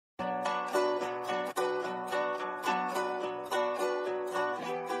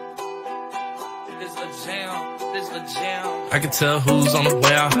I can tell who's on the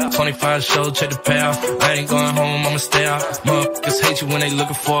way out. 25 show, check the payout. I ain't going home, I'ma stay out. Motherfuckers hate you when they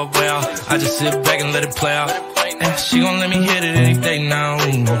looking for a way out. I just sit back and let it play out. And she gon' let me hit it any day now.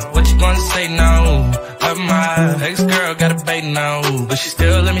 What you gonna say now? My ex-girl got a bait now, but she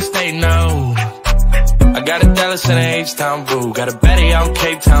still let me stay now. I got a Dallas and a H-Town boo. Got a baddie out in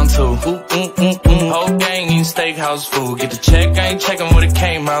Cape Town too. Whole gang eating steakhouse food. Get the check, I ain't checking what it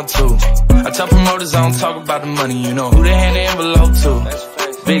came out to. I tell promoters I don't talk about the money. You know who they hand the envelope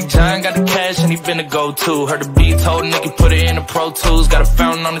to. Big John got the cash and he been the go-to. Heard the beat told Nicky put it in the Pro Tools. Got a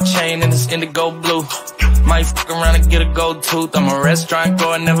fountain on the chain and it's indigo blue. Might fuck around and get a gold tooth. I'm a restaurant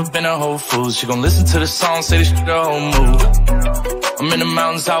goer, never been a Whole Foods. She gon' listen to the song, say this shit the whole move. I'm in the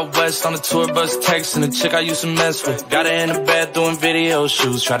mountains out west on the tour bus texting the chick I used to mess with. Got her in the bed doing video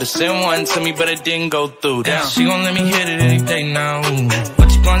shoots. Tried to send one to me but it didn't go through. Damn, she gon' let me hit it any day now.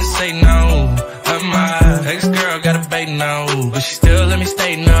 What you gonna say now? My ex-girl got a bait now, but she still let me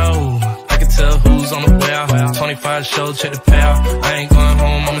stay now. I can tell who's on the way out. 25 show, check the payout. I ain't going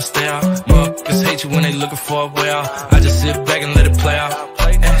home, I'ma stay out. Motherfuckers hate you when they looking for a way out. I just sit back and let it play out.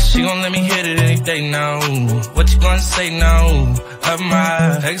 And she gon' let me hit it any day now. What you gonna say now?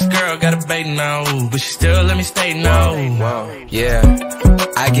 My ex-girl got a bait now, but she still let me stay now. Yeah,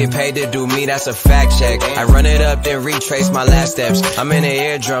 I get paid to do me, that's a fact check. I run it up, then retrace my last steps. I'm in the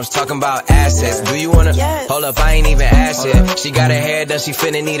eardrums, talking about assets. Do you wanna? Hold up, I ain't even asked yet. She got her hair done, she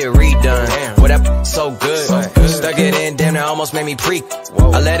finna need it redone. Well, that so good. Stuck it in, damn, that almost made me preak.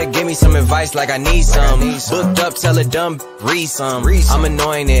 I let her give me some advice like I need some. Booked up, tell her dumb, read some. I'm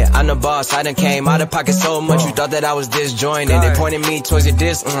anointed, I'm the boss, I done came out of pocket so much. You thought that I was disjointed. They pointed me towards your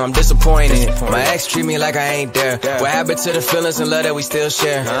diss, I'm disappointed. My ex treat me like I ain't there. What happened to the feelings and love that we still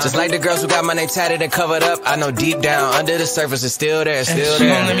share? Just like the girls who got my name tatted and covered up, I know deep down, under the surface it's still there, still there. She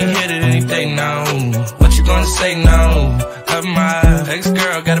gon' let me hit it any day now. What you gonna say now? My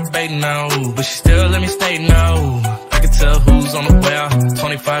ex-girl got a bait now, but she still let me stay now. I can tell who's on the way out.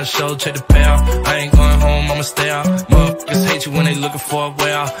 25 show, check the payout. I ain't going home, I'ma stay out. Motherfuckers hate you when they looking for a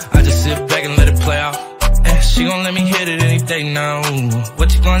way out. I just sit back and let it play out. And she gon' let me hit it any day now.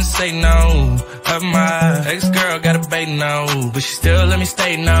 What you gonna say now? My ex-girl got a bait now, but she still let me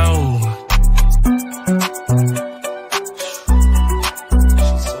stay now.